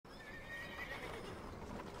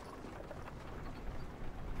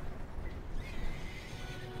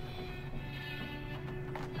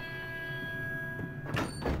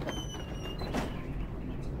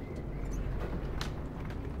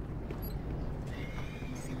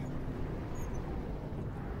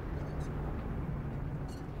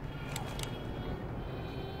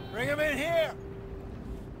him in here!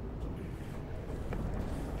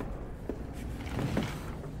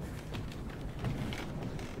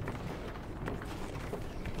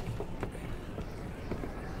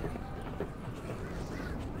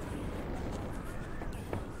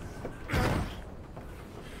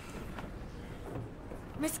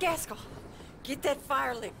 Miss Gaskell, get that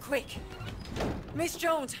fire lit, quick. Miss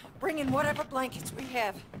Jones, bring in whatever blankets we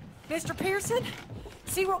have. Mr. Pearson,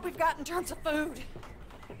 see what we've got in terms of food.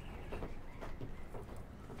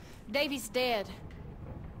 Davy's dead.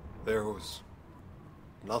 There was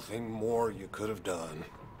nothing more you could have done.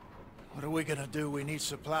 What are we gonna do? We need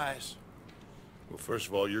supplies. Well, first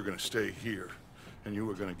of all, you're gonna stay here, and you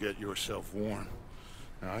were gonna get yourself warm.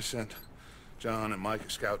 Now, I sent John and Micah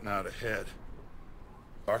scouting out ahead.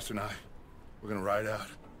 Arthur and I, we're gonna ride out,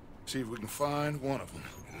 see if we can find one of them.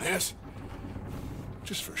 And this,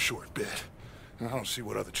 just for a short bit. And I don't see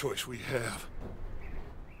what other choice we have.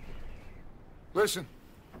 Listen.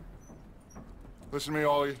 Listen to me,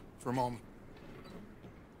 all of you, for a moment.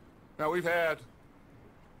 Now, we've had,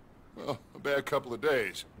 well, a bad couple of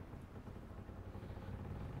days.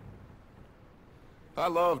 I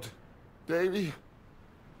loved Davy,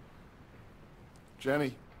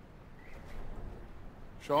 Jenny,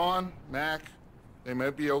 Sean, Mac. They may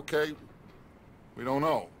be okay. We don't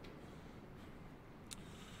know.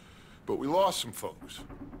 But we lost some folks.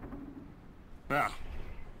 Now,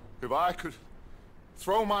 if I could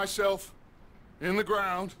throw myself in the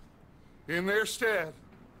ground, in their stead,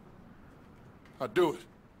 I'd do it,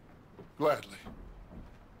 gladly.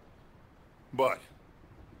 But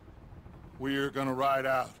we are gonna ride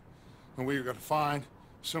out, and we are gonna find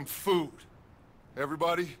some food.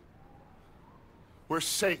 Everybody, we're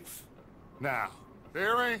safe now.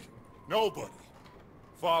 There ain't nobody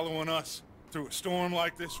following us through a storm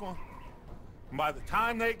like this one. And by the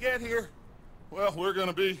time they get here, well, we're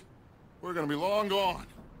gonna be long gone.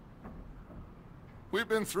 We've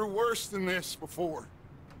been through worse than this before.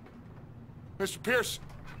 Mr. Pearson,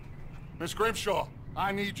 Miss Grimshaw,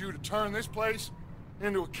 I need you to turn this place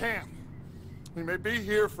into a camp. We may be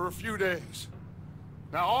here for a few days.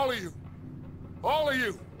 Now, all of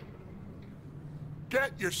you,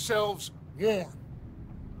 get yourselves warm.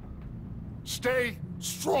 Stay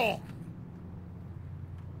strong.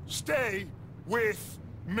 Stay with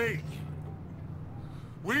me.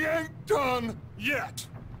 We ain't done yet.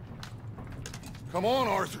 Come on,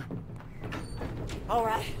 Arthur. All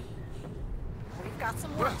right. We've got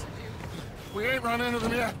some work to do. We ain't run into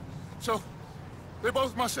them yet, so they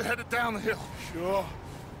both must have headed down the hill. Sure.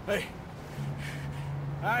 Hey,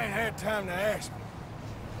 I ain't had time to ask.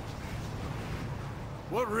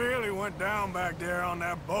 What really went down back there on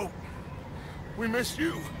that boat? We missed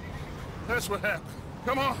you. That's what happened.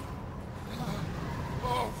 Come on.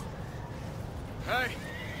 Oh. Hey,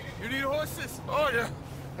 you need horses? Oh, yeah.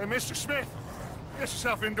 Hey, Mr. Smith, get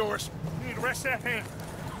yourself indoors. You need to rest that hand.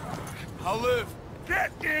 I'll live.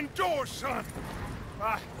 Get indoors, son.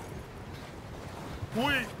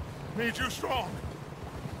 We need you strong.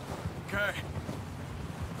 Okay.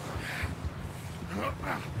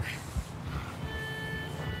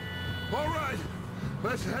 All right,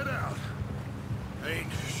 let's head out.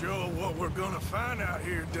 Ain't sure what we're gonna find out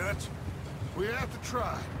here, Dutch. We have to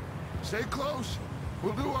try. Stay close.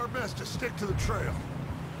 We'll do our best to stick to the trail.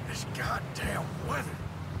 This goddamn weather.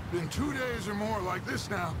 Been 2 days or more like this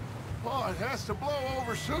now. Oh, it has to blow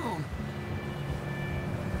over soon.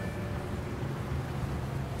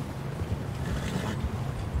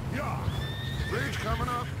 Yeah. Bridge coming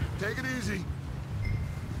up. Take it easy.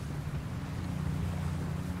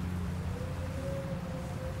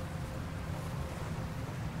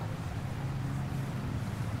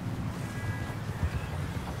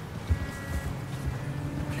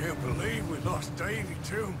 Can't believe we lost Davy,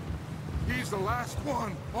 too. He's the last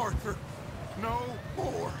one, Arthur. No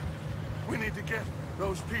more. We need to get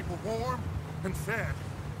those people warm and fed.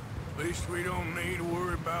 At least we don't need to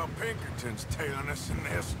worry about Pinkertons tailing us in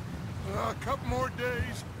this. A couple more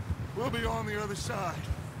days, we'll be on the other side.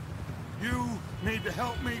 You need to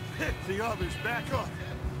help me pick the others back up.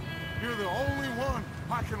 You're the only one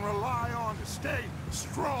I can rely on to stay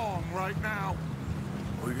strong right now.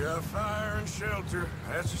 We got fire and shelter.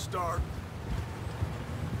 That's a start.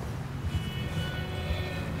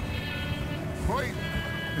 Wait,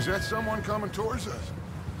 is that someone coming towards us?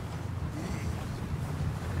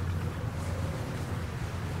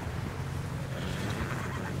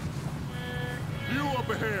 You up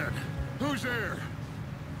ahead. Who's there?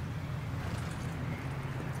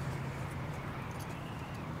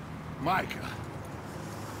 Micah.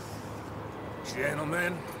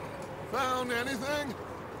 Gentlemen, Found anything?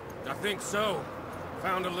 I think so.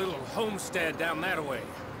 Found a little homestead down that way.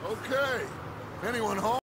 Okay. Anyone home?